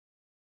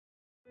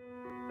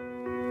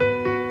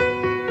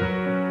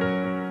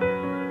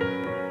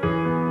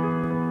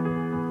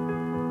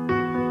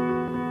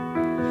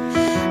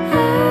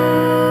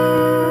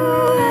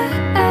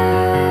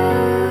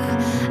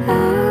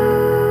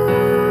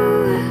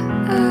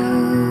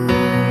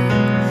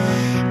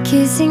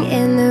Kissing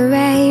in the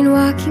rain,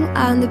 walking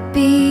on the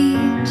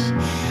beach.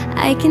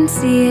 I can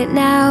see it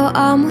now,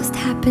 almost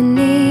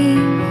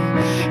happening.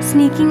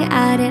 Sneaking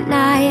out at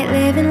night,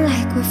 living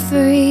like we're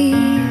free.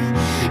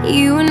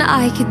 You and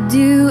I could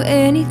do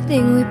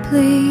anything we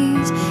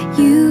please.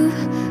 You've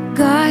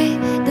got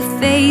the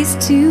face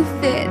to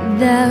fit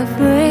the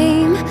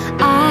frame.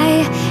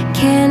 I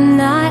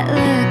cannot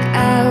look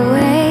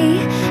away.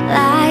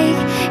 Like,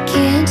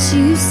 can't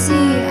you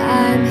see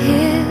I'm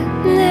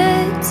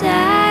hypnotized?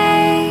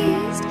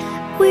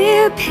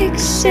 We're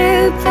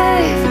picture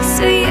perfect,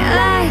 sweet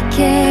like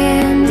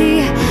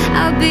candy.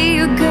 I'll be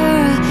your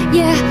girl,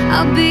 yeah,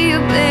 I'll be your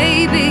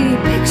baby.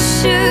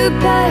 Picture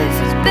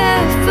perfect,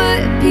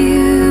 barefoot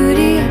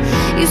beauty.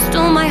 You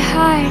stole my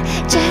heart,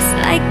 just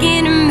like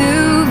in a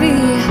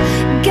movie.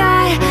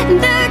 Got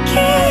the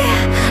key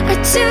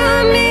to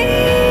me.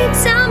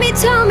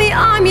 Tell me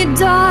I'm your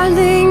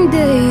darling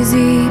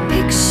daisy.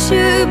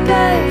 Picture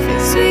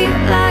perfect, sweet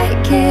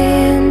like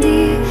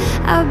candy.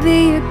 I'll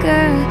be your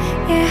girl,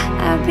 yeah,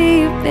 I'll be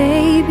your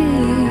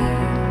baby.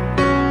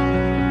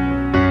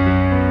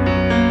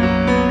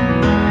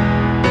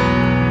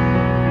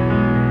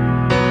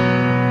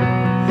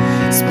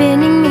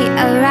 Spinning me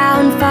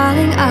around,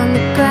 falling on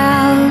the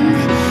ground.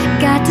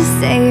 Got to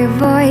say your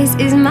voice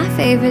is my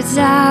favorite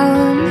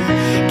sound.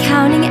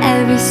 Counting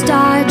every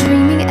star,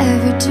 dreaming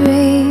every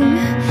dream.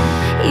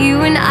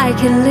 You and I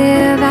can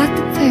live out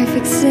the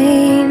perfect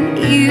scene.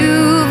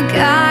 You've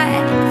got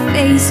the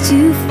face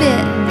to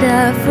fit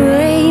the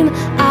frame.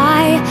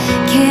 I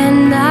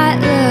cannot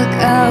look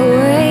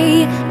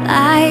away.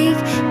 Like,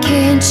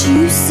 can't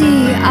you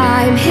see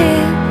I'm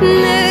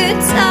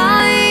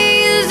hypnotized?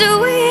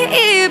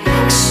 We're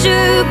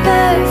picture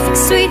perfect,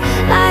 sweet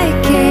like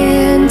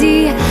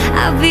candy.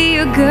 I'll be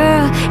your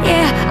girl,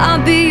 yeah,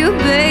 I'll be your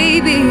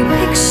baby.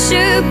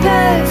 Picture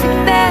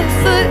perfect,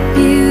 barefoot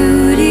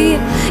beauty.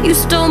 You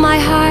stole my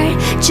heart,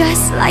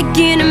 just like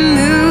in a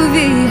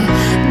movie.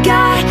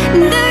 Got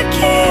the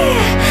key,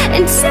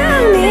 and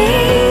tell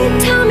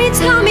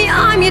me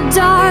I'm your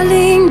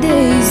darling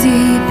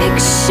daisy.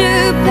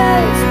 Picture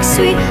perfect,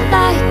 sweet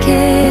like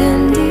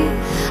candy.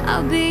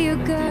 I'll be your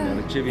girl.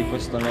 Ricevi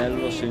questo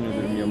anello, segno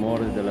del mio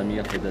amore e della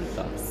mia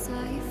fedeltà.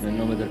 Nel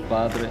nome del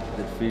Padre,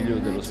 del Figlio e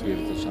dello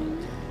Spirito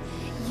Santo.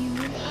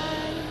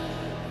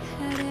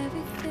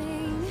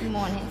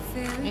 Simone,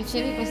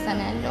 ricevi questo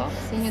anello,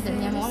 segno del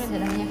mio amore e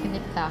della mia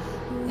fedeltà.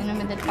 Nel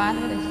nome del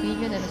Padre, del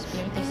Figlio e dello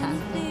Spirito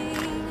Santo.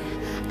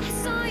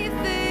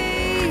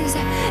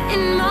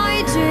 In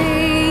my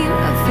dream,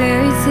 a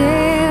fairy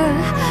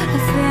tale, a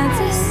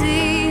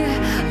fantasy,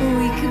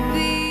 we could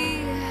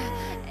be.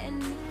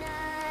 And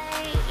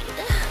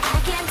I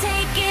can't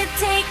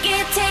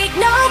take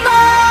no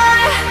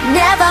more.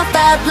 Never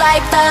felt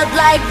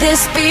like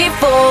this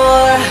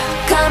before.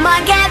 Come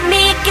on, get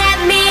me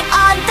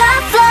on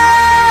the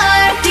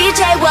floor.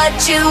 DJ, what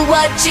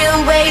you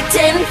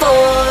waiting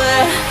for?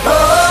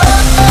 Oh.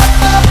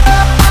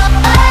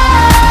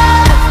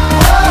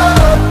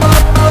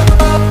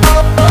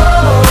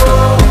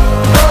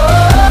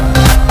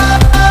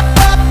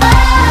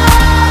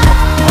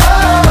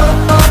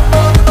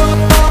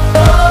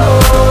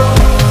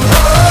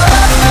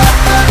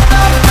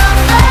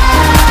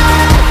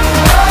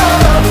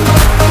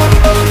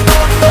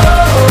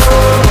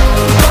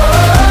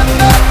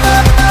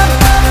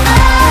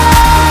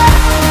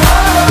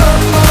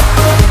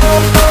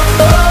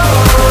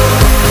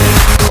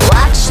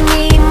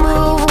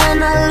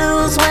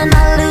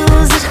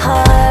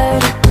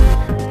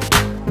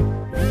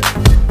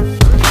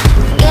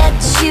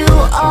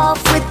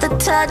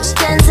 Touch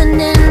dancing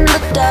in the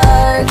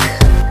dark.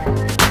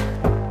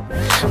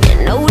 You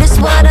notice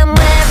what I'm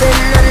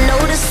wearing, I'm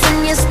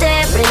noticing you're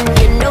staring.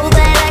 You know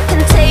that I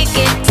can take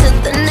it to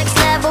the next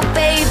level,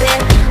 baby.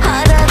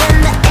 Harder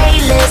than the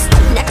A-list,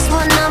 next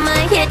one on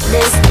my hit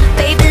list.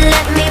 Baby,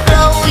 let me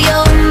blow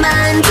your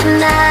mind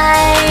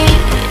tonight.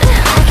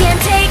 I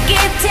can't take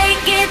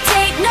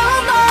no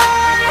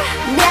more.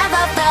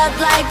 Never felt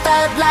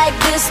like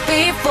this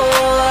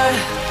before.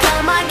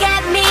 Come on,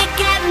 get me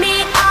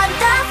on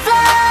the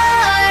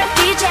floor.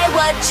 DJ,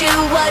 what you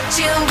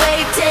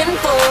waiting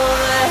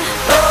for?